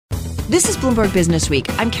This is Bloomberg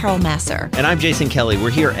Businessweek. I'm Carol Massar. And I'm Jason Kelly. We're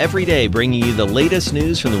here every day bringing you the latest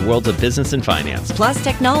news from the worlds of business and finance. Plus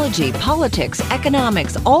technology, politics,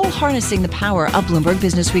 economics, all harnessing the power of Bloomberg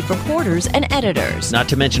Businessweek reporters and editors. Not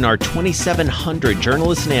to mention our 2,700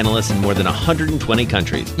 journalists and analysts in more than 120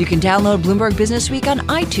 countries. You can download Bloomberg Businessweek on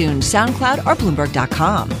iTunes, SoundCloud, or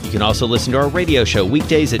Bloomberg.com. You can also listen to our radio show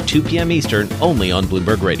weekdays at 2 p.m. Eastern, only on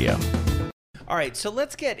Bloomberg Radio. All right, so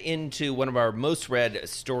let's get into one of our most read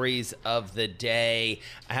stories of the day.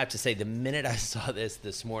 I have to say, the minute I saw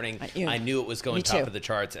this morning, I knew it was going top of the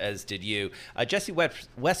charts, as did you. Jesse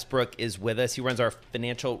Westbrook is with us. He runs our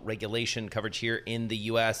financial regulation coverage here in the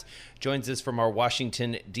U.S., joins us from our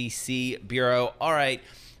Washington, D.C. bureau. All right,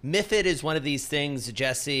 MiFID is one of these things,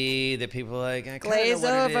 Jesse, that people are like, I kind of know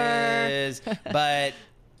what it is. But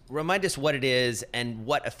remind us what it is and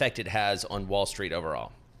what effect it has on Wall Street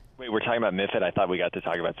overall. Wait, we're talking about MiFID? I thought we got to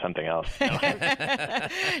talk about something else. No.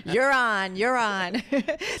 You're on.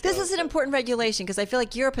 This is an important regulation because I feel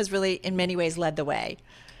like Europe has really, in many ways, led the way.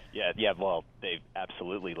 Yeah. Well, they've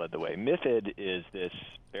absolutely led the way. MiFID is this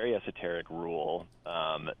very esoteric rule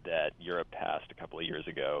that Europe passed a couple of years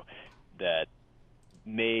ago that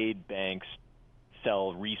made banks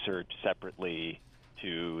sell research separately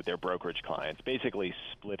to their brokerage clients, basically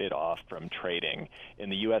split it off from trading.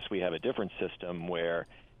 In the U.S., we have a different system where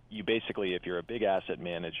you basically, if you're a big asset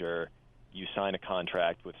manager, you sign a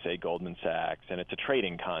contract with, say, Goldman Sachs, and it's a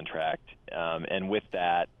trading contract. And with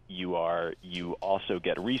that, you also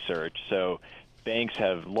get research. So banks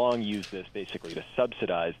have long used this basically to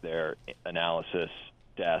subsidize their analysis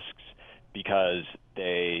desks because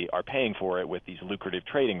they are paying for it with these lucrative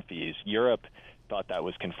trading fees. Europe thought that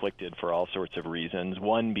was conflicted for all sorts of reasons,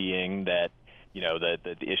 one being that,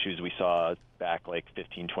 the issues we saw back like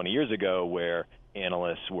 15, 20 years ago where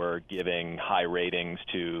analysts were giving high ratings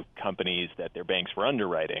to companies that their banks were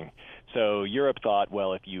underwriting. So Europe thought,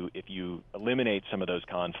 well, if you eliminate some of those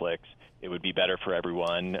conflicts, it would be better for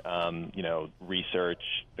everyone. Research,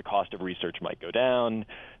 the cost of research might go down.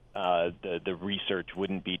 The research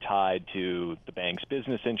wouldn't be tied to the bank's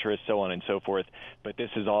business interests, so on and so forth. But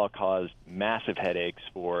this has all caused massive headaches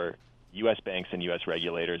for U.S. banks and U.S.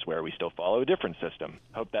 regulators where we still follow a different system.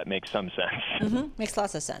 Hope that makes some sense. Mm-hmm. Makes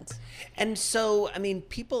lots of sense. And so,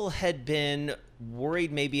 people had been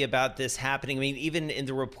worried maybe about this happening. Even in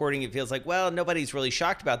the reporting, it feels like, well, nobody's really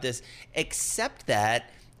shocked about this, except that,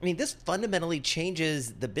 this fundamentally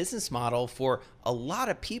changes the business model for a lot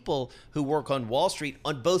of people who work on Wall Street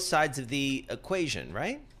on both sides of the equation,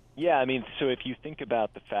 right? Yeah, so if you think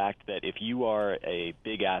about the fact that if you are a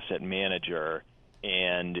big asset manager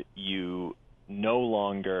and you no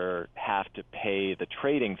longer have to pay the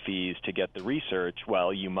trading fees to get the research,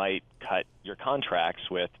 well, you might cut your contracts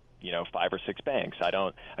with, 5 or 6 banks.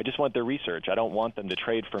 I just want their research. I don't want them to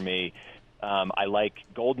trade for me. I like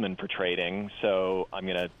Goldman for trading, so I'm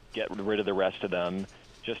going to get rid of the rest of them,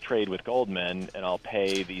 just trade with Goldman, and I'll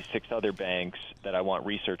pay these 6 other banks that I want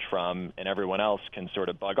research from, and everyone else can sort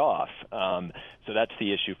of bug off. So that's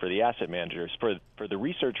the issue for the asset managers. For the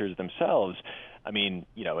researchers themselves,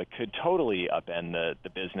 it could totally upend the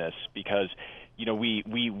business because,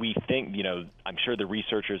 we think, I'm sure the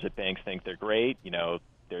researchers at banks think they're great.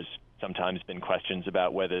 There's sometimes been questions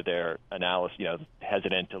about whether they're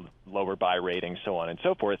hesitant to lower buy ratings, so on and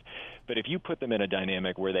so forth. But if you put them in a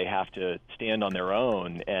dynamic where they have to stand on their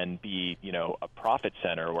own and be, a profit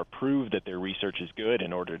center or prove that their research is good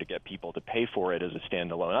in order to get people to pay for it as a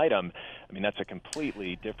standalone item, that's a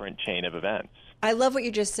completely different chain of events. I love what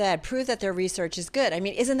you just said. Prove that their research is good.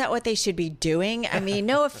 Isn't that what they should be doing?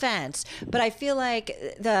 No offense, but I feel like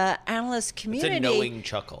the analyst community... It's a knowing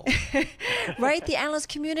chuckle. Right? The analyst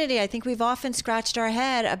community, I think we've often scratched our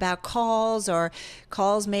head about calls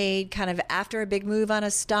made kind of after a big move on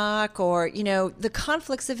a stock or, the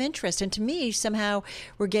conflicts of interest. And to me, somehow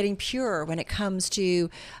we're getting pure when it comes to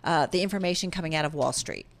the information coming out of Wall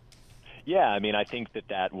Street. Yeah, I think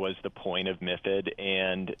that was the point of MiFID.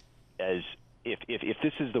 And if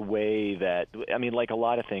this is the way that, like a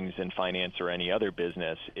lot of things in finance or any other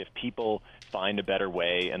business, if people find a better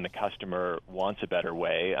way and the customer wants a better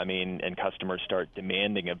way, and customers start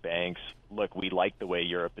demanding of banks, look, we like the way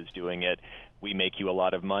Europe is doing it. We make you a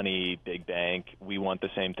lot of money, big bank. We want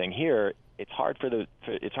the same thing here. It's hard for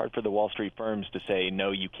the Wall Street firms to say,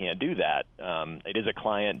 no, you can't do that. It is a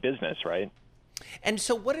client business, right? And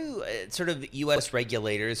so what do sort of U.S.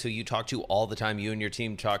 regulators who you talk to all the time, you and your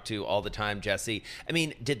team talk to all the time, Jesse, I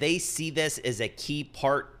mean, did they see this as a key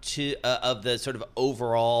part of the sort of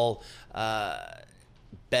overall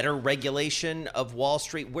better regulation of Wall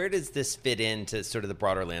Street? Where does this fit into sort of the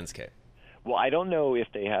broader landscape? Well, I don't know if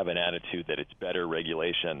they have an attitude that it's better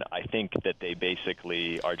regulation. I think that they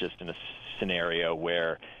basically are just in a scenario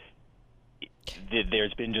where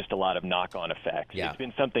there's been just a lot of knock-on effects. Yeah. It's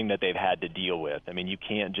been something that they've had to deal with. I mean, you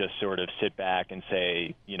can't just sort of sit back and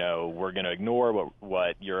say, we're going to ignore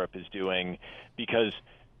what Europe is doing, because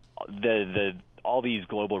all these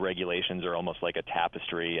global regulations are almost like a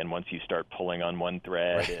tapestry, and once you start pulling on one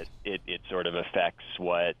thread, right, it sort of affects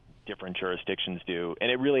what different jurisdictions do.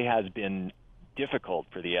 And it really has been difficult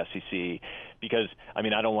for the SEC because, I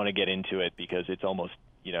mean, I don't want to get into it because it's almost,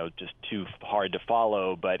 just too hard to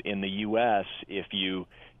follow. But in the U.S., if you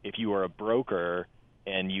are a broker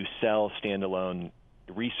and you sell standalone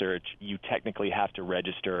research, you technically have to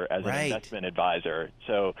register as an investment advisor.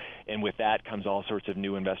 So, and with that comes all sorts of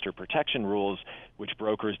new investor protection rules, which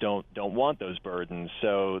brokers don't want those burdens.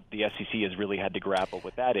 So the SEC has really had to grapple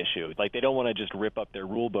with that issue. Like, they don't want to just rip up their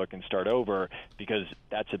rule book and start over, because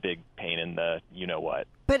that's a big pain in the what.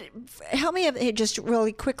 But help me out just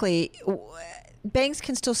really quickly. Banks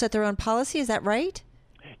can still set their own policy. Is that right?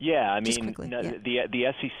 Yeah, I mean, quickly,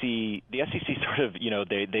 the SEC sort of,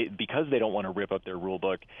 they because they don't want to rip up their rule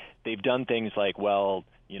book, they've done things like, well,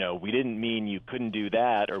 we didn't mean you couldn't do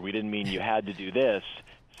that, or we didn't mean you had to do this.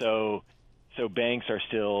 So banks are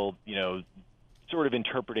still, sort of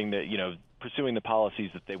interpreting the, pursuing the policies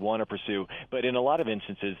that they want to pursue. But in a lot of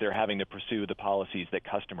instances, they're having to pursue the policies that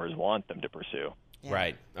customers want them to pursue. Yeah.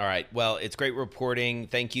 Right. All right. Well, it's great reporting.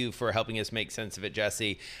 Thank you for helping us make sense of it,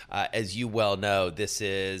 Jesse. As you well know, this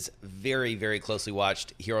is very, very closely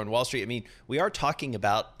watched here on Wall Street. I mean, we are talking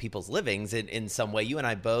about people's livings in some way. You and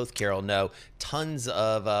I both, Carol, know tons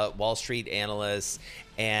of Wall Street analysts.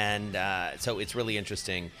 And so it's really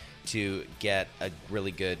interesting to get a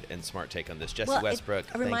really good and smart take on this. Jesse Westbrook,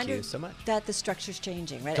 thank you so much. That the structure's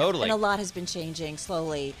changing, right? Totally. And a lot has been changing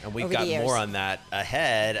slowly and we've over got the years. more on that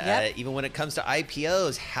ahead. Even when it comes to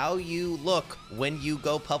IPOs, how you look when you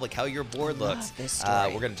go public, how your board looks. This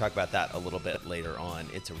story. We're going to talk about that a little bit later on.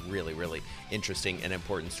 It's a really, really interesting and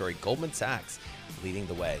important story. Goldman Sachs leading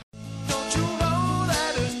the way. Don't you know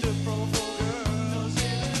that it's different for girls?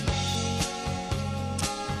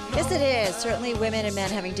 Yes, it is. Certainly women and men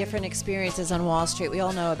having different experiences on Wall Street. We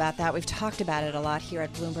all know about that. We've talked about it a lot here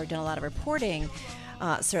at Bloomberg, done a lot of reporting,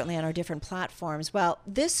 certainly on our different platforms. Well,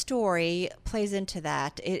 this story plays into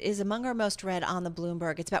that. It is among our most read on the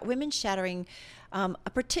Bloomberg. It's about women shattering a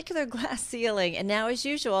particular glass ceiling. And now, as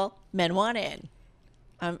usual, men want in.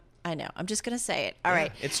 I know. I'm just going to say it. All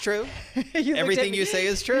right. It's true. Everything you say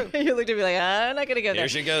is true. You looked at me like, I'm not going to go there. Here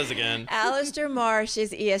she goes again. Alastair Marsh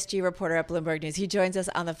is ESG reporter at Bloomberg News. He joins us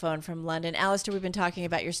on the phone from London. Alastair, we've been talking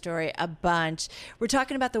about your story a bunch. We're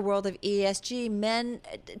talking about the world of ESG. Men,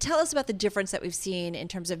 tell us about the difference that we've seen in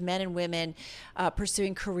terms of men and women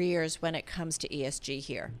pursuing careers when it comes to ESG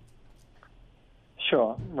here.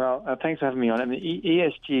 Sure. Well, thanks for having me on. I mean,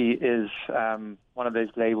 ESG is one of those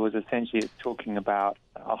labels. Essentially, it's talking about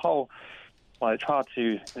a whole. Well, it's hard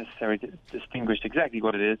to necessarily distinguish exactly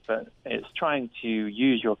what it is, but it's trying to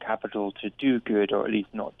use your capital to do good, or at least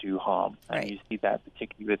not do harm. Right. And you see that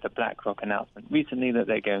particularly with the BlackRock announcement recently that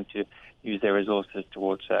they're going to use their resources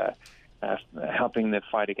towards helping the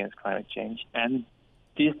fight against climate change. And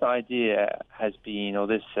this idea has been, or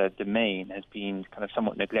this domain has been kind of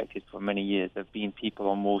somewhat neglected for many years. There have been people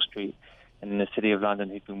on Wall Street and in the City of London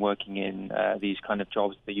who've been working in these kind of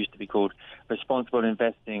jobs that used to be called responsible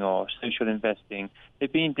investing or social investing.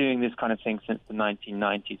 They've been doing this kind of thing since the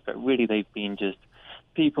 1990s, but really they've been just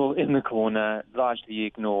people in the corner, largely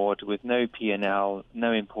ignored, with no P&L,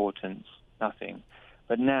 no importance, nothing.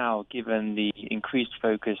 But now, given the increased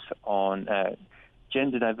focus on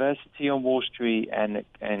gender diversity on Wall Street and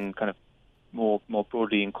kind of more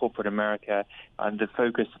broadly in corporate America, and the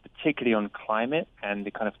focus particularly on climate and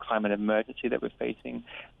the kind of climate emergency that we're facing,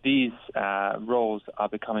 these roles are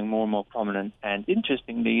becoming more and more prominent. And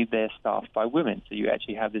interestingly, they're staffed by women. So you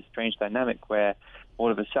actually have this strange dynamic where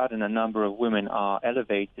all of a sudden a number of women are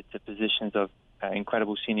elevated to positions of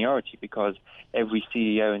incredible seniority, because every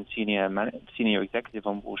CEO and senior executive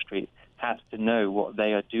on Wall Street has to know what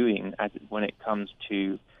they are doing when it comes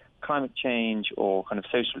to climate change or kind of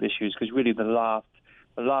social issues, because really the last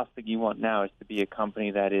thing you want now is to be a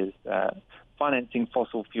company that is financing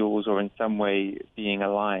fossil fuels or in some way being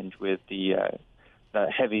aligned with the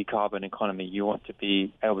heavy carbon economy. You want to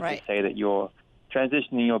be able to say that you're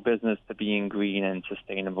transitioning your business to being green and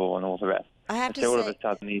sustainable and all the rest. I have to say, all say, of a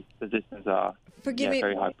sudden these positions are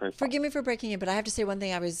very high profile. Forgive me for breaking in, but I have to say one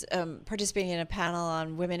thing. I was participating in a panel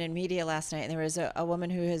on women in media last night, and there was a woman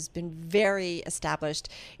who has been very established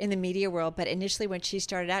in the media world. But initially when she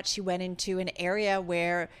started out, she went into an area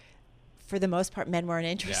where for the most part, men weren't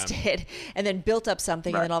interested, and then built up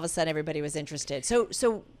something, and then all of a sudden everybody was interested.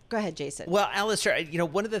 So go ahead, Jason. Well, Alastair,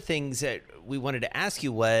 one of the things that we wanted to ask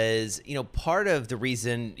you was, part of the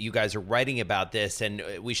reason you guys are writing about this, and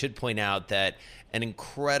we should point out that an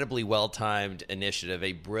incredibly well-timed initiative,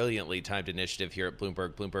 a brilliantly timed initiative here at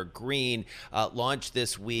Bloomberg Green, launched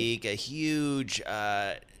this week, a huge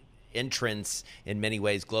entrance in many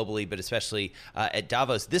ways globally, but especially at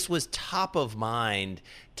Davos. This was top of mind,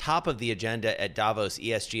 top of the agenda at Davos,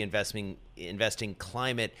 ESG investing,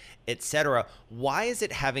 climate, etc. Why is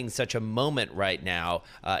it having such a moment right now,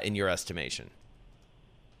 in your estimation?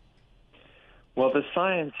 Well, the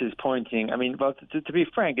science is pointing. To be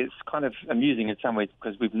frank, it's kind of amusing in some ways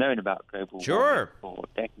because we've known about global warming for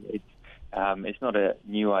decades. It's not a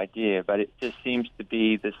new idea, but it just seems to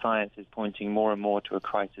be the science is pointing more and more to a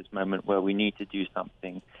crisis moment where we need to do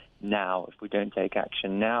something now. If we don't take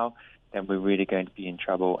action now, then we're really going to be in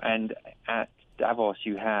trouble. And at Davos,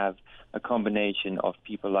 you have a combination of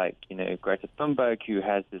people like, Greta Thunberg, who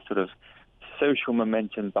has this sort of social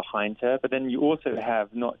momentum behind her, but then you also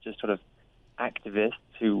have not just sort of activists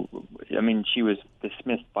who, she was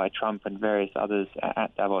dismissed by Trump and various others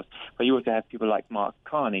at Davos. But you also have people like Mark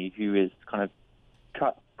Carney, who is kind of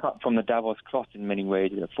cut from the Davos cloth in many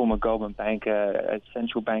ways, a former Goldman banker, a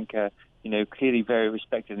central banker, clearly very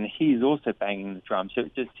respected, and he's also banging the drum. So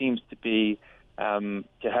it just seems to be to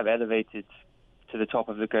have elevated to the top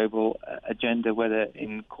of the global agenda, whether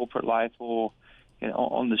in corporate life or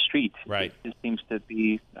on the street. Right. It just seems to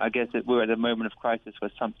be, I guess, that we're at a moment of crisis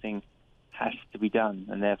where something has to be done,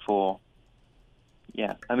 and therefore,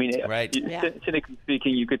 cynically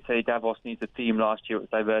speaking, you could say Davos needs a theme. Last year it was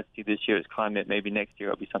diversity, this year it's climate, maybe next year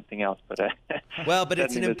it'll be something else. But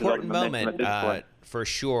it's an important moment for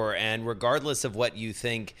sure. And regardless of what you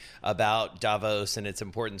think about Davos and its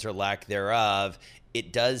importance or lack thereof,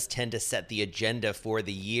 it does tend to set the agenda for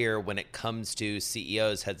the year when it comes to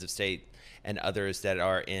CEOs, heads of state, and others that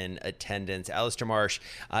are in attendance. Alastair Marsh,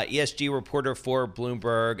 ESG reporter for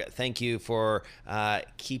Bloomberg, thank you for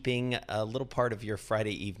keeping a little part of your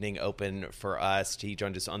Friday evening open for us. He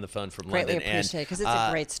joined us on the phone from London. Greatly appreciate it, because it's a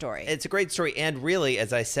great story. It's a great story, and really,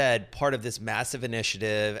 as I said, part of this massive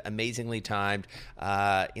initiative, amazingly timed.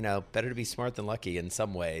 Better to be smart than lucky in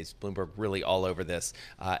some ways. Bloomberg really all over this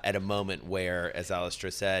at a moment where, as Alastair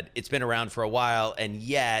said, it's been around for a while, and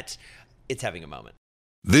yet it's having a moment.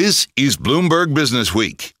 This is Bloomberg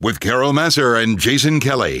Businessweek with Carol Massar and Jason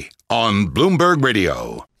Kelly on Bloomberg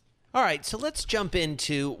Radio. All right, so let's jump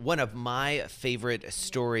into one of my favorite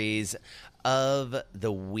stories of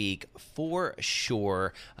the week for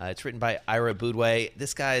sure. It's written by Ira Boudway.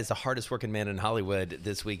 This guy is the hardest working man in Hollywood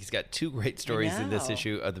this week. He's got two great stories in this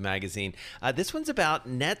issue of the magazine. This one's about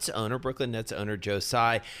Brooklyn Nets owner Joe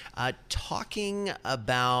Tsai, talking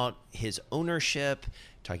about his ownership,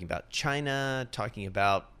 talking about China, talking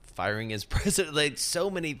about firing his president, like so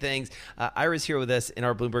many things. Ira's here with us in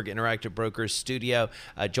our Bloomberg Interactive Brokers studio.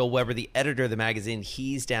 Joel Weber, the editor of the magazine,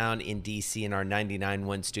 he's down in D.C. in our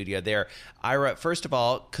 99.1 studio there. Ira, first of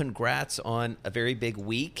all, congrats on a very big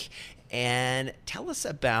week, and tell us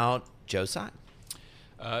about Joe Tsai.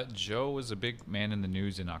 Joe was a big man in the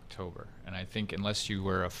news in October, and I think unless you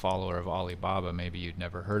were a follower of Alibaba, maybe you'd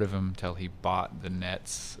never heard of him until he bought the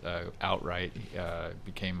Nets outright. He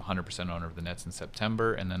became 100% owner of the Nets in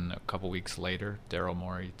September, and then a couple weeks later, Daryl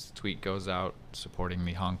Morey's tweet goes out supporting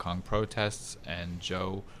the Hong Kong protests, and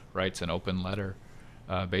Joe writes an open letter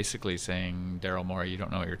basically saying, Daryl Morey, you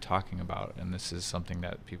don't know what you're talking about, and this is something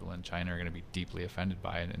that people in China are going to be deeply offended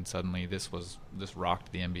by. And suddenly this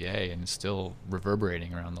rocked the NBA and is still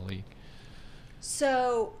reverberating around the league.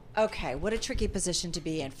 So, okay, what a tricky position to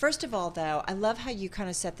be in. First of all, though, I love how you kind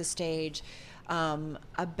of set the stage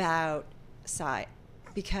about Tsai.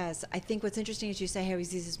 Because I think what's interesting is you say how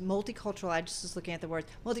he's this multicultural, I just was looking at the words,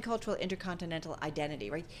 multicultural intercontinental identity,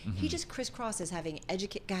 right? Mm-hmm. He just crisscrosses having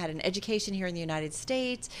had an education here in the United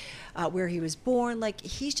States, where he was born. Like,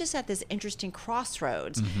 he's just at this interesting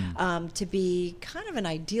crossroads to be kind of an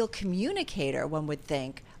ideal communicator, one would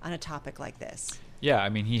think, on a topic like this. Yeah, I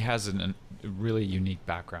mean, he has a really unique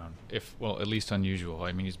background, at least unusual.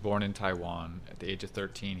 I mean, he's born in Taiwan. At the age of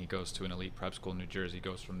 13, he goes to an elite prep school in New Jersey,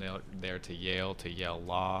 goes from there to Yale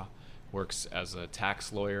Law, works as a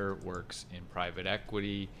tax lawyer, works in private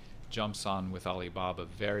equity, jumps on with Alibaba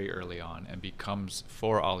very early on, and becomes,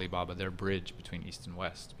 for Alibaba, their bridge between East and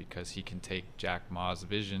West, because he can take Jack Ma's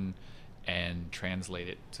vision and translate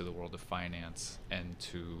it to the world of finance and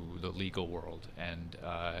to the legal world, and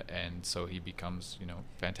so he becomes,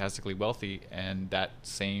 fantastically wealthy. And that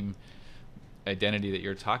same identity that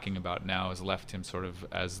you're talking about now has left him sort of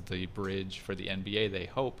as the bridge for the NBA, they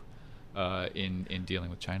hope, in dealing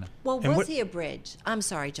with China. Well, was he a bridge? I'm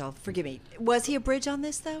sorry, Joel. Forgive me. Was he a bridge on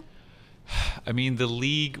this, though? I mean, the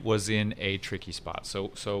league was in a tricky spot.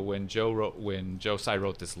 So when Joe Tsai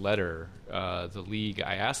wrote this letter, the league,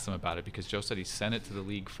 I asked them about it because Joe said he sent it to the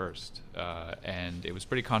league first, and it was a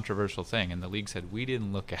pretty controversial thing. And the league said we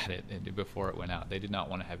didn't look at it before it went out. They did not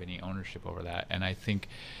want to have any ownership over that. And I think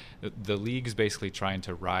the league's basically trying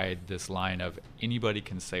to ride this line of anybody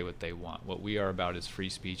can say what they want. What we are about is free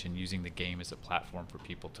speech and using the game as a platform for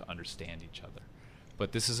people to understand each other.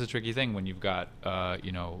 But this is a tricky thing when you've got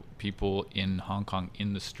people in Hong Kong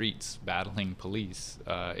in the streets battling police.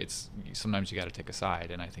 It's sometimes you got to take a side,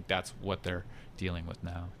 and I think that's what they're dealing with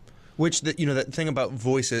now. Which that thing about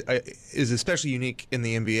voice is especially unique in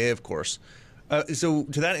the NBA, of course. So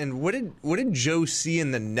to that end, what did Joe see in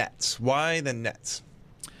the Nets? Why the Nets?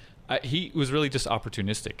 He was really just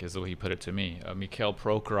opportunistic, is the way he put it to me. Mikhail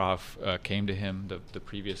Prokhorov came to him, the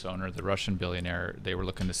previous owner, the Russian billionaire. They were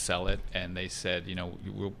looking to sell it, and they said,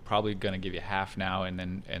 we're probably going to give you half now. And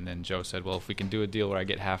then Joe said, well, if we can do a deal where I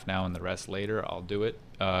get half now and the rest later, I'll do it,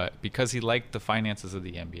 because he liked the finances of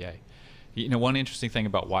the NBA. One interesting thing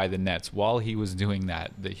about why the Nets, while he was doing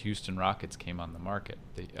that, the Houston Rockets came on the market.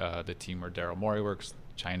 The team where Daryl Morey works,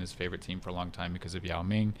 China's favorite team for a long time because of Yao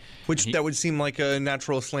Ming. That would seem like a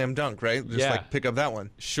natural slam dunk, right? Just pick up that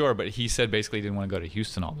one. Sure, but he said basically he didn't want to go to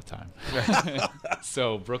Houston all the time.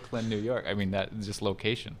 So Brooklyn, New York, I mean, that just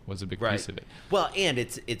location was a big piece of it. Well, and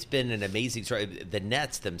it's been an amazing story. The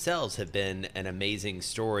Nets themselves have been an amazing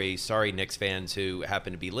story. Sorry, Knicks fans who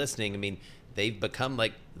happen to be listening. I mean, they've become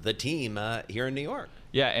like the team here in New York.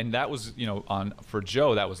 Yeah, and that was, for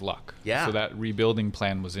Joe, that was luck. Yeah. So that rebuilding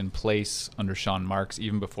plan was in place under Sean Marks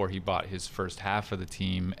even before he bought his first half of the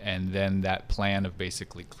team. And then that plan of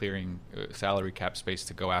basically clearing salary cap space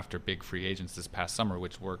to go after big free agents this past summer,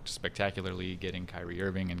 which worked spectacularly, getting Kyrie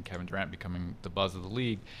Irving and Kevin Durant becoming the buzz of the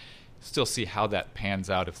league. Still see how that pans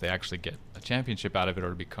out if they actually get a championship out of it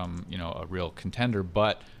or become, a real contender.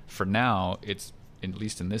 But for now, it's, at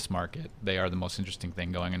least in this market, they are the most interesting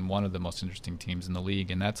thing going and one of the most interesting teams in the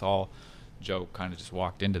league. And that's all. Joe kind of just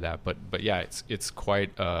walked into that. But yeah, it's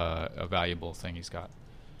quite a valuable thing he's got.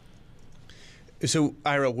 So,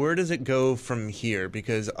 Ira, where does it go from here?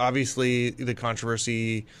 Because obviously the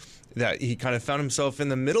controversy that he kind of found himself in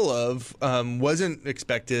the middle of wasn't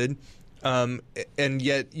expected. And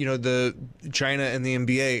yet, the China and the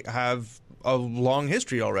NBA have a long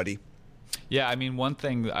history already. Yeah, I mean, one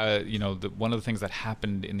thing, one of the things that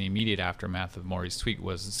happened in the immediate aftermath of Morey's tweet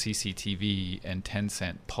was CCTV and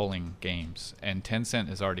Tencent pulling games. And Tencent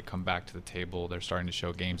has already come back to the table. They're starting to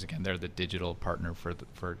show games again. They're the digital partner for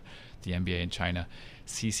the NBA in China.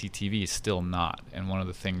 CCTV is still not. And one of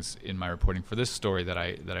the things in my reporting for this story that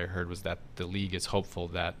I heard was that the league is hopeful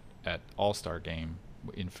that at All-Star Game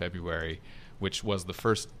in February, which was the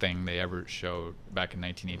first thing they ever showed back in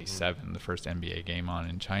 1987, the first NBA game on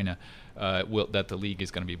in China, that the league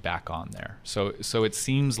is going to be back on there. So it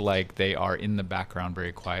seems like they are in the background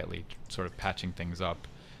very quietly, sort of patching things up,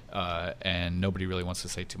 and nobody really wants to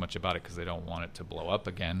say too much about it because they don't want it to blow up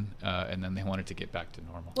again, and then they want it to get back to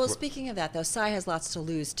normal. Well, speaking of that, though, Tsai has lots to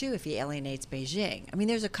lose, too, if he alienates Beijing. I mean,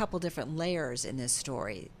 there's a couple different layers in this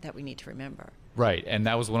story that we need to remember. Right, and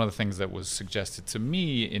that was one of the things that was suggested to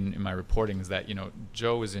me in my reporting is that,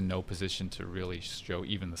 Joe is in no position to really show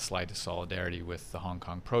even the slightest solidarity with the Hong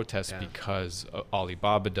Kong protests because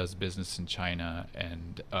Alibaba does business in China,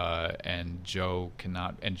 and Joe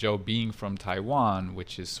cannot, and Joe being from Taiwan,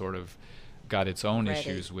 which is sort of got its own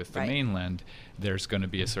issues with the mainland, there's going to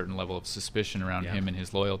be a certain level of suspicion around him and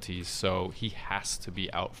his loyalties, so he has to be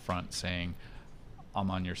out front saying, I'm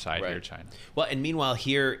on your side here, China. Well, and meanwhile,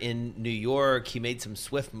 here in New York, he made some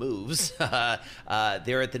swift moves there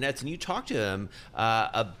at the Nets, and you talked to him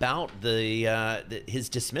about his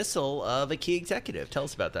dismissal of a key executive. Tell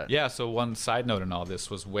us about that. Yeah, so one side note in all this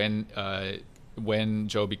was when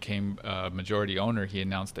Joe became majority owner, he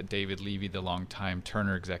announced that David Levy, the longtime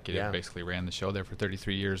Turner executive, basically ran the show there for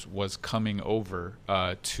 33 years, was coming over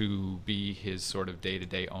to be his sort of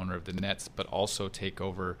day-to-day owner of the Nets, but also take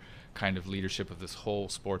over kind of leadership of this whole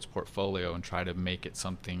sports portfolio and try to make it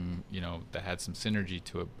something, that had some synergy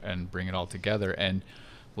to it and bring it all together. And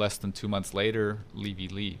less than 2 months later, Levy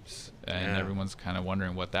leaves. And everyone's kind of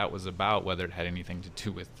wondering what that was about, whether it had anything to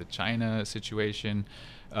do with the China situation.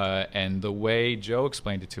 And the way Joe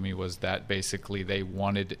explained it to me was that basically they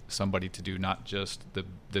wanted somebody to do not just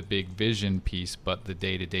the big vision piece, but the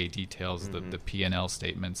day-to-day details, the P&L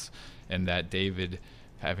statements, and that David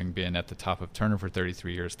having been at the top of Turner for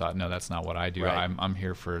 33 years, thought, no, that's not what I do. Right. I'm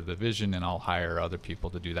here for the vision, and I'll hire other people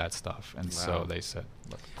to do that stuff. And so they said,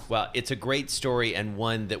 look. Well, it's a great story and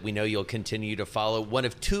one that we know you'll continue to follow. One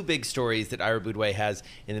of two big stories that Ira Boudway has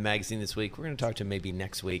in the magazine this week. We're going to talk to him maybe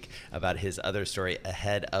next week about his other story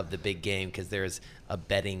ahead of the big game, because there's a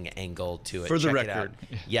betting angle to it. For the Check it out. record,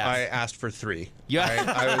 yes. I asked for 3.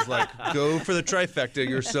 Yeah. I was like, go for the trifecta.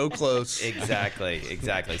 You're so close. Exactly.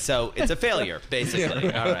 So it's a failure,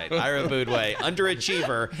 basically. All right. Ira Boudway,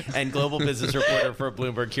 underachiever and global business reporter for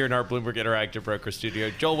Bloomberg, here in our Bloomberg Interactive Broker Studio.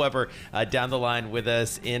 Joel Weber down the line with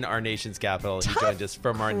us in our nation's capital. He joined us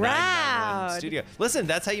from our 991 studio. Listen,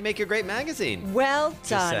 that's how you make your great magazine. Well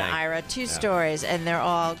done, saying. Ira. 2 stories, and they're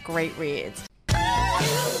all great reads.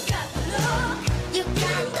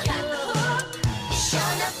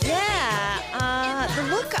 The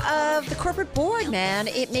look of the corporate board, man,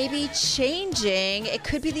 it may be changing. It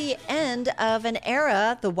could be the end of an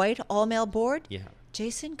era, the white all-male board. Yeah.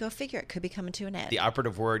 Jason, go figure. It could be coming to an end. The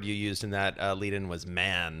operative word you used in that lead-in was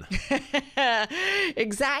man.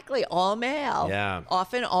 Exactly. All male. Yeah.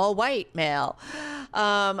 Often all white male.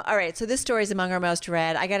 All right. So this story is among our most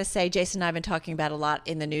read. I got to say, Jason and I have been talking about it a lot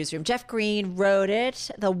in the newsroom. Jeff Green wrote it,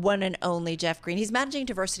 the one and only Jeff Green. He's managing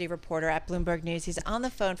diversity reporter at Bloomberg News. He's on the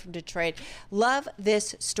phone from Detroit. Love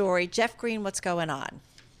this story. Jeff Green, what's going on?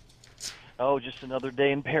 Oh, just another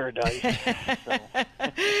day in paradise.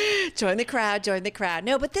 Join the crowd.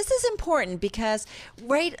 No, but this is important because,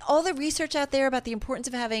 right, all the research out there about the importance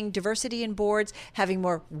of having diversity in boards, having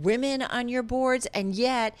more women on your boards, and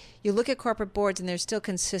yet you look at corporate boards and they're still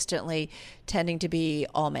consistently tending to be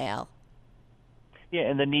all male. Yeah,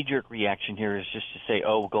 and the knee-jerk reaction here is just to say,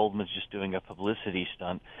 oh, Goldman's just doing a publicity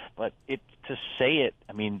stunt. But to say it,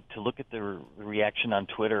 I mean, to look at the reaction on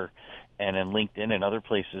Twitter and in LinkedIn and other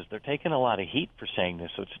places, they're taking a lot of heat for saying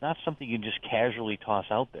this. So it's not something you can just casually toss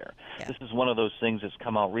out there. Yeah. This is one of those things that's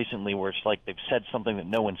come out recently where it's like they've said something that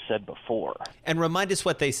no one said before. And remind us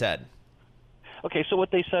what they said. Okay, so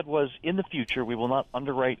what they said was, in the future, we will not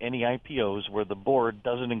underwrite any IPOs where the board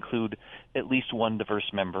doesn't include at least one diverse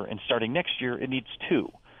member, and starting next year, it needs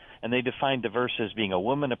 2. And they define diverse as being a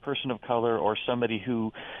woman, a person of color, or somebody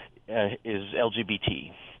who is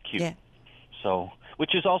LGBTQ. Yeah. So,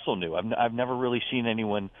 which is also new. I've never really seen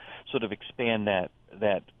anyone sort of expand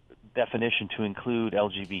that definition to include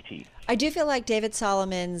LGBT. I do feel like David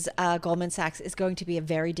Solomon's Goldman Sachs is going to be a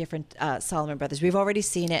very different Solomon Brothers. We've already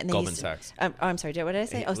seen it. And Goldman Sachs. I'm sorry, what did I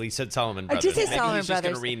say? He said Solomon Brothers. I did say Maybe Solomon he's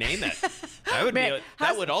Brothers. just going to rename it.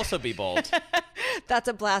 That would also be bold. That's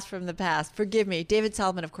a blast from the past. Forgive me. David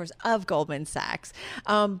Solomon, of course, of Goldman Sachs.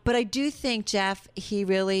 But I do think, Jeff, he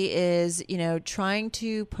really is, trying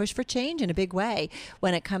to push for change in a big way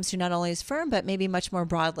when it comes to not only his firm, but maybe much more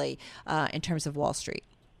broadly in terms of Wall Street.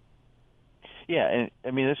 Yeah, and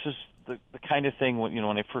I mean, this is the kind of thing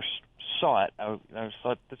when I first saw it, I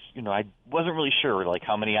thought this. I wasn't really sure like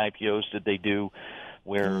how many IPOs did they do,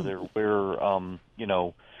 where there were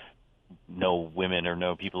no women or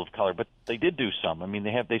no people of color, but they did do some. I mean,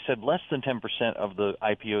 they said less than 10% of the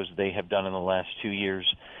IPOs they have done in the last 2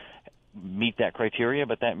 years meet that criteria,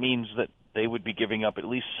 but that means that they would be giving up at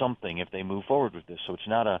least something if they move forward with this. So it's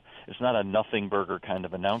not a nothing burger kind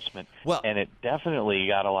of announcement. Well, and it definitely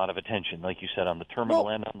got a lot of attention, like you said, on the terminal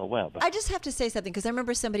and on the web. I just have to say something because I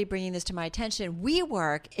remember somebody bringing this to my attention.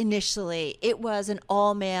 WeWork, initially, it was an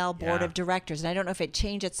all-male board of directors, and I don't know if it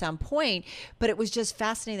changed at some point, but it was just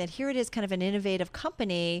fascinating that here it is, kind of an innovative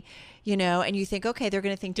company, and you think, okay, they're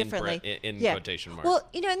going to think differently. In quotation marks. Well,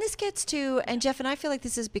 and this gets to, and Jeff and I feel like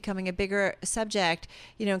this is becoming a bigger subject,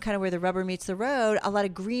 kind of where the rubber meets the road, a lot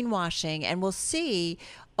of greenwashing, and we'll see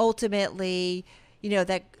ultimately,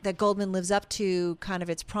 that Goldman lives up to kind of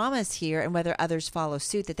its promise here, and whether others follow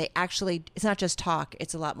suit, that they actually, it's not just talk,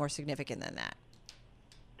 it's a lot more significant than that.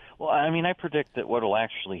 Well, I mean, I predict that what will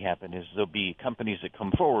actually happen is there'll be companies that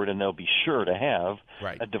come forward and they'll be sure to have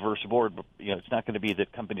a diverse board. But, it's not going to be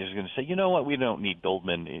that companies are going to say, you know what, we don't need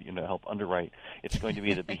Goldman to help underwrite. It's going to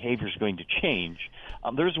be that behavior is going to change.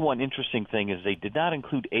 There's one interesting thing is they did not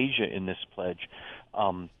include Asia in this pledge.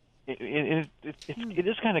 It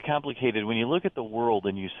is kind of complicated when you look at the world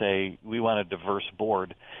and you say we want a diverse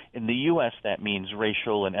board. In the U.S., that means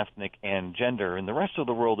racial and ethnic and gender. In the rest of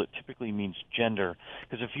the world, it typically means gender.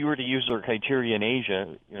 Because if you were to use their criteria in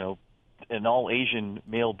Asia, an all-Asian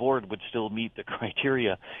male board would still meet the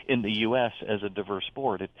criteria in the U.S. as a diverse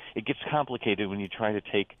board. It gets complicated when you try to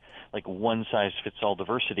take like one-size-fits-all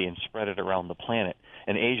diversity and spread it around the planet.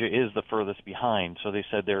 And Asia is the furthest behind, so they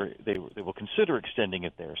said they will consider extending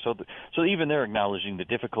it there. So even they're acknowledging the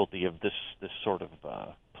difficulty of this sort of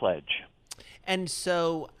pledge. And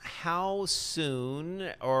so how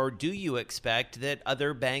soon, or do you expect that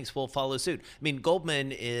other banks will follow suit? I mean,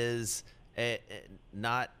 Goldman is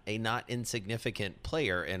not insignificant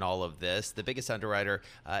player in all of this, the biggest underwriter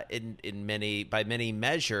by many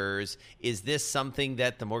measures. Is this something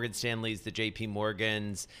that the Morgan Stanleys, the JP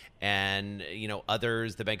Morgans, and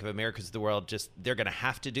others, the Bank of Americas of the world, they're going to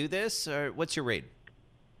have to do this? Or what's your read?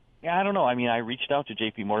 Yeah, I don't know. I mean, I reached out to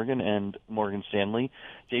JP Morgan and Morgan Stanley.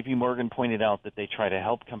 JP Morgan pointed out that they try to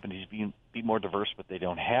help companies be more diverse, but they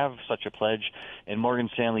don't have such a pledge. And Morgan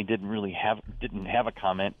Stanley didn't have a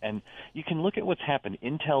comment. And you can look at what's happened.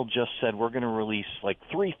 Intel just said we're going to release like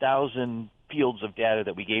 3,000 fields of data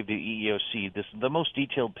that we gave to EEOC. This is the most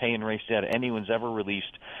detailed pay and race data anyone's ever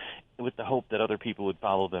released, with the hope that other people would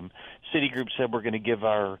follow them. Citigroup said we're going to give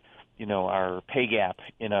our pay gap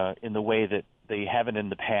in the way that they haven't in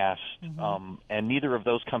the past, and neither of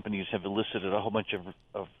those companies have elicited a whole bunch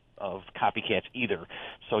of copycats either.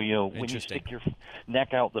 So when you stick your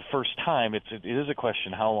neck out the first time, it is a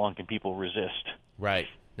question: how long can people resist? Right.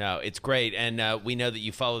 No, it's great, and we know that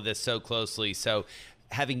you follow this so closely. So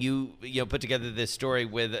having you put together this story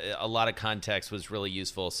with a lot of context was really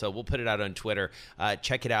useful. So we'll put it out on Twitter.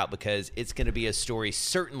 Check it out, because it's going to be a story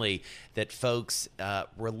certainly that folks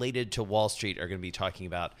related to Wall Street are going to be talking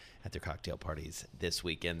about at their cocktail parties this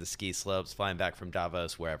weekend. The ski slopes, flying back from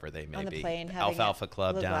Davos, wherever they may on the be. Plane, Alfalfa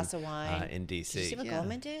Club down glass of wine. In D.C. Did you see what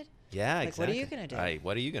Goldman did? Yeah, like, exactly. What are you going to do?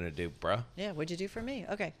 What are you going to do, bro? Yeah, what'd you do for me?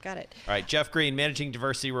 Okay, got it. All right, Jeff Green, managing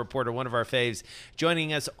diversity reporter, one of our faves,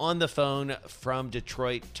 joining us on the phone from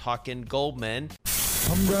Detroit, talking Goldman.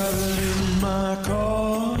 I'm driving in my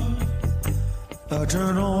car. I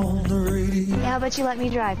turn on the radio. How about you let me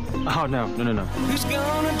drive? Oh, no. Who's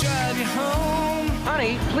gonna drive you home?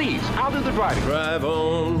 Honey, please, I'll do the driving. Drive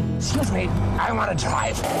on. Excuse me, I want to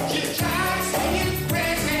drive.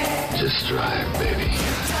 Just drive, baby.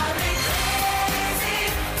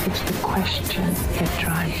 It's the question that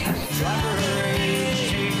drives us. Drive a range,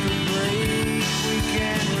 take a break. We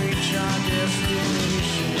can reach our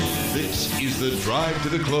destination. This is the Drive to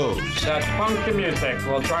the Close That funky music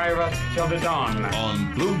will drive us till the dawn.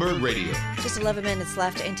 on Bloomberg Radio. Just 11 minutes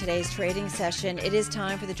left in today's trading session. It is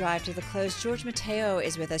time for the drive to the close. George Mateyo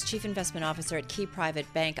is with us, Chief Investment Officer at Key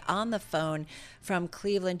Private Bank, on the phone from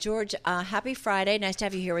Cleveland. George, happy Friday. Nice to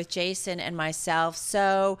have you here with Jason and myself.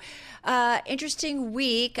 So, interesting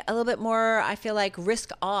week, a little bit more, I feel like, risk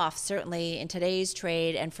off, certainly in today's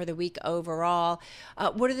trade and for the week overall.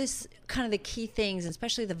 What are kind of the key things,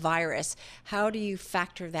 especially the virus? How do you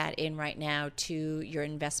factor that in right now to your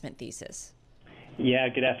investment thesis? Yeah,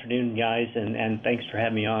 good afternoon, guys, and thanks for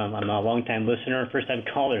having me on. I'm a longtime listener, first-time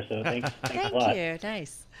caller, so thanks a lot. Thank you.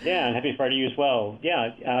 Nice. Yeah, and happy Friday to you as well.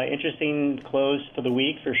 Yeah, interesting close for the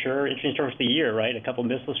week for sure. Interesting start for the year, right? A couple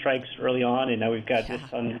missile strikes early on, and now we've got this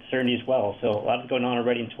uncertainty as well. So a lot going on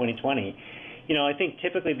already in 2020. I think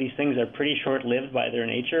typically these things are pretty short-lived by their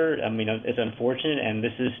nature. It's unfortunate, and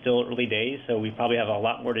this is still early days, so we probably have a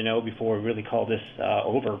lot more to know before we really call this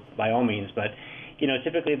over, by all means. But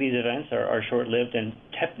typically these events are short-lived and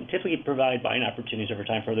typically provide buying opportunities over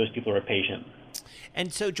time for those people who are patient.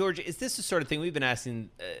 And so, George, is this the sort of thing we've been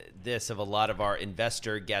asking this of a lot of our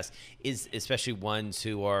investor guests, is especially ones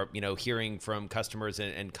who are hearing from customers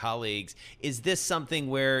and colleagues? Is this something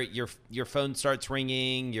where your phone starts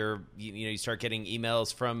ringing, you start getting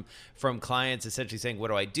emails from clients essentially saying, "What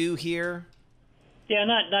do I do here?" Yeah,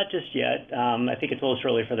 not just yet. I think it's a little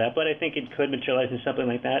early for that, but I think it could materialize in something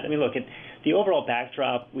like that. Look, the overall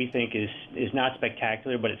backdrop we think is not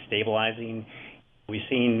spectacular, but it's stabilizing. We've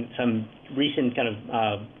seen some recent kind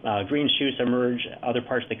of green shoots emerge. Other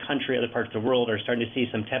parts of the country, other parts of the world are starting to see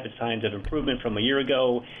some tepid signs of improvement from a year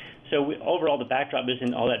ago. So overall, the backdrop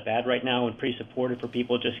isn't all that bad right now and pretty supportive for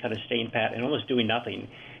people just kind of staying pat and almost doing nothing,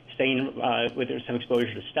 staying with some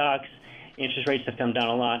exposure to stocks. Interest rates have come down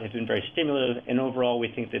a lot, have been very stimulative, and overall we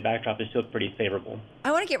think the backdrop is still pretty favorable.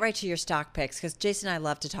 I want to get right to your stock picks because Jason and I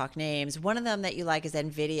love to talk names. One of them that you like is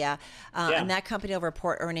NVIDIA, and that company will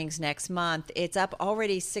report earnings next month. It's up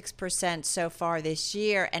already 6% so far this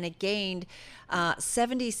year, and it gained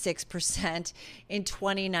 76% in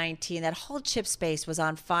 2019. That whole chip space was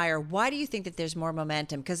on fire. Why do you think that there's more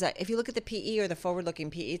momentum? Because if you look at the PE or the forward-looking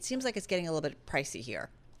PE, it seems like it's getting a little bit pricey here.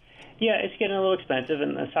 Yeah, it's getting a little expensive,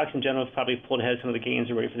 and stocks in general have probably pulled ahead of some of the gains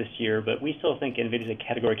already for this year, but we still think NVIDIA is a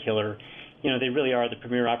category killer. They really are the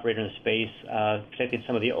premier operator in the space, particularly in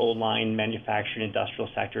some of the old line manufacturing, industrial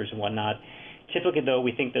sectors and whatnot. Typically, though,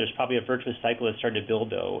 we think there's probably a virtuous cycle that's started to build,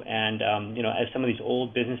 though. And, as some of these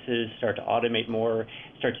old businesses start to automate more,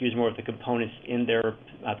 start to use more of the components in their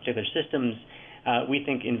particular systems, we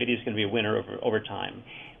think NVIDIA is going to be a winner over time.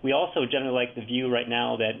 We also generally like the view right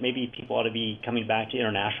now that maybe people ought to be coming back to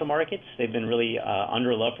international markets. They've been really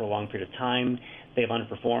underloved for a long period of time. They've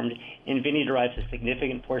underperformed. Infinity derives a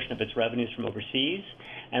significant portion of its revenues from overseas,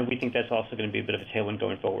 and we think that's also going to be a bit of a tailwind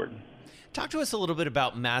going forward. Talk to us a little bit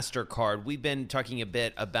about MasterCard. We've been talking a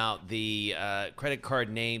bit about the credit card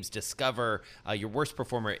names. Discover, your worst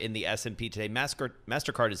performer in the S&P today.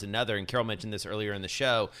 MasterCard is another, and Carol mentioned this earlier in the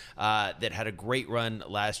show, that had a great run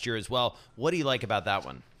last year as well. What do you like about that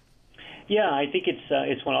one? Yeah, I think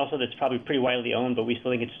it's one also that's probably pretty widely owned, but we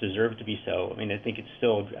still think it's deserved to be so. I mean, I think it's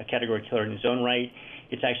still a category killer in its own right.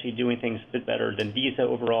 It's actually doing things a bit better than Visa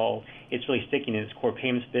overall. It's really sticking in its core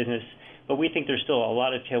payments business. But we think there's still a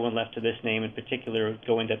lot of tailwind left to this name, in particular,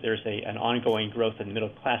 going that there's an ongoing growth in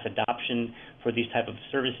middle-class adoption for these type of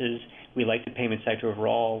services. We like the payment sector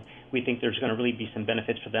overall. We think there's going to really be some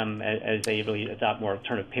benefits for them as they really adopt more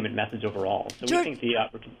alternative payment methods overall. So George, we think the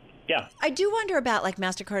opportunity. Yeah. I do wonder about like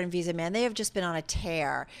MasterCard and Visa, man. They have just been on a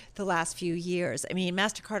tear the last few years. I mean,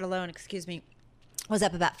 MasterCard alone, was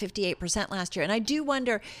up about 58% last year. And I do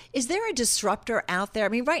wonder, is there a disruptor out there? I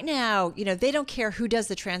mean, right now, they don't care who does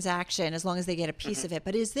the transaction as long as they get a piece of it.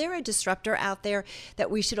 But is there a disruptor out there that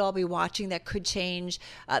we should all be watching that could change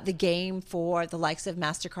the game for the likes of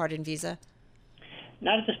MasterCard and Visa?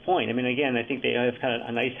 Not at this point. I mean, again, I think they have kind of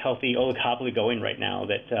a nice, healthy oligopoly going right now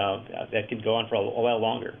that could go on for a while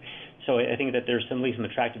longer. So I think that there's some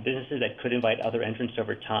attractive businesses that could invite other entrants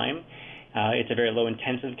over time. It's a very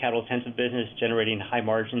low-intensive, capital-intensive business, generating high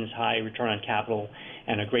margins, high return on capital,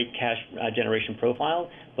 and a great cash generation profile.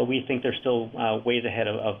 But we think they're still ways ahead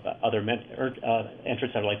of other entrants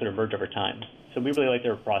that are likely to emerge over time. So we really like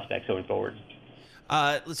their prospects going forward.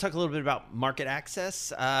 Let's talk a little bit about market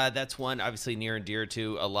access. That's one obviously near and dear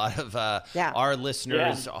to a lot of our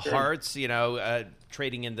listeners' hearts,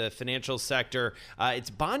 trading in the financial sector. It's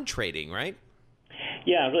bond trading, right?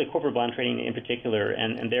 Yeah, really corporate bond trading in particular.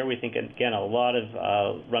 And there we think, again, a lot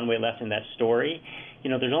of runway left in that story.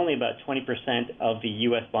 There's only about 20% of the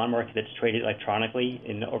U.S. bond market that's traded electronically.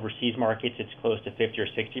 In overseas markets, it's close to 50 or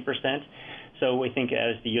 60%. So we think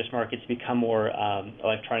as the U.S. markets become more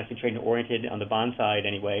electronically trading-oriented on the bond side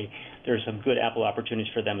anyway, there's some good Apple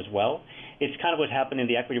opportunities for them as well. It's kind of what happened in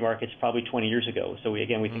the equity markets probably 20 years ago. So we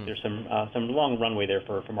think there's some long runway there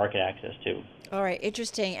for market access too. All right,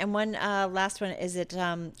 interesting. And one last one, is it,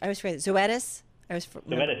 I always forget, Zoetis?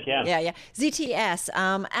 Zoetis, yeah. Yeah. ZTS,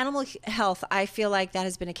 animal health, I feel like that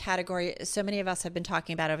has been a category so many of us have been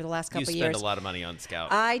talking about over the last couple of years. You spend a lot of money on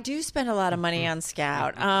Scout. I do spend a lot of money on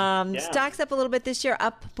Scout. Stock's up a little bit this year,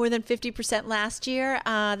 up more than 50% last year.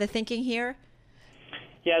 The thinking here?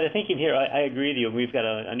 Yeah, the thinking here, I agree with you. We've got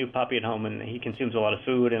a new puppy at home, and he consumes a lot of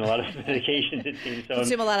food and a lot of medications, it seems. So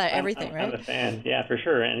consume a lot of everything, right? I'm a fan, yeah, for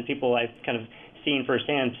sure. And people I've kind of seen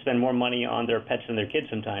firsthand spend more money on their pets than their kids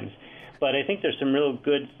sometimes. But I think there's some real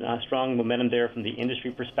good, strong momentum there from the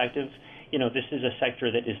industry perspective. This is a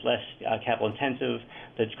sector that is less capital intensive.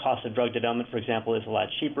 The cost of drug development, for example, is a lot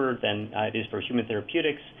cheaper than it is for human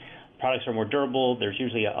therapeutics. Products are more durable. There's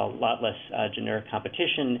usually a lot less generic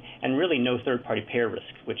competition, and really no third-party payer risk,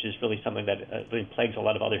 which is really something that really plagues a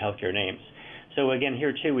lot of other healthcare names. So again,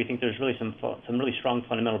 here too, we think there's really some really strong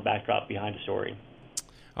fundamental backdrop behind the story.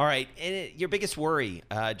 All right. And your biggest worry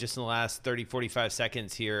just in the last 30, 45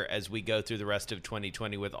 seconds here as we go through the rest of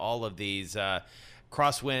 2020 with all of these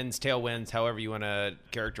crosswinds, tailwinds, however you want to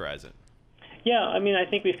characterize it? Yeah, I mean, I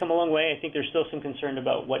think we've come a long way. I think there's still some concern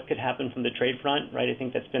about what could happen from the trade front, right? I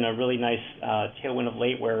think that's been a really nice tailwind of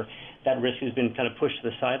late where that risk has been kind of pushed to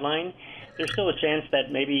the sideline. There's still a chance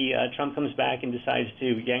that maybe Trump comes back and decides to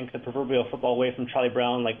yank the proverbial football away from Charlie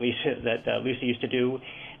Brown like Lisa used to do,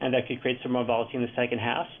 and that could create some more volatility in the second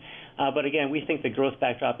half. But again, we think the growth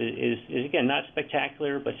backdrop is again, not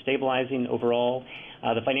spectacular, but stabilizing overall.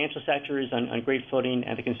 The financial sector is on great footing,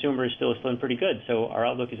 and the consumer is still feeling pretty good. So our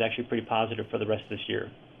outlook is actually pretty positive for the rest of this year.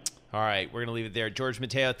 All right, we're going to leave it there. George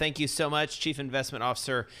Mateyo, thank you so much. Chief Investment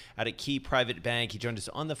Officer at a Key Private Bank. He joined us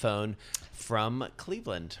on the phone from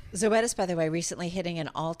Cleveland. Zoetis, by the way, recently hitting an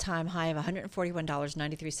all-time high of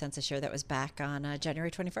 $141.93 a share. That was back on January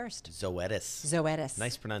 21st. Zoetis.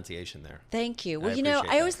 Nice pronunciation there. Thank you. Well,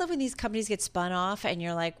 I always love when these companies get spun off and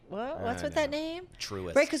you're like, what's with that name?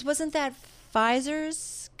 Truist. Right, because wasn't that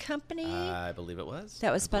Pfizer's company? I believe it was.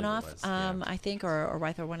 That was spun off, I think, or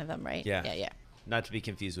Wyther, one of them, right? Yeah. Not to be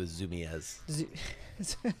confused with Zumiez.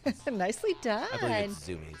 Nicely done. I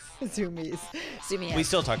believe it's Zumiez. We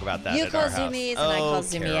still talk about that you at call our house. Zumiez and I call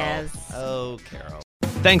Zumiez. Oh, Carol.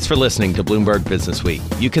 Thanks for listening to Bloomberg Business Week.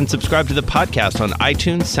 You can subscribe to the podcast on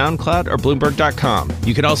iTunes, SoundCloud, or Bloomberg.com.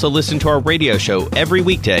 You can also listen to our radio show every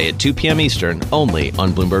weekday at 2 p.m. Eastern, only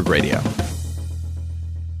on Bloomberg Radio.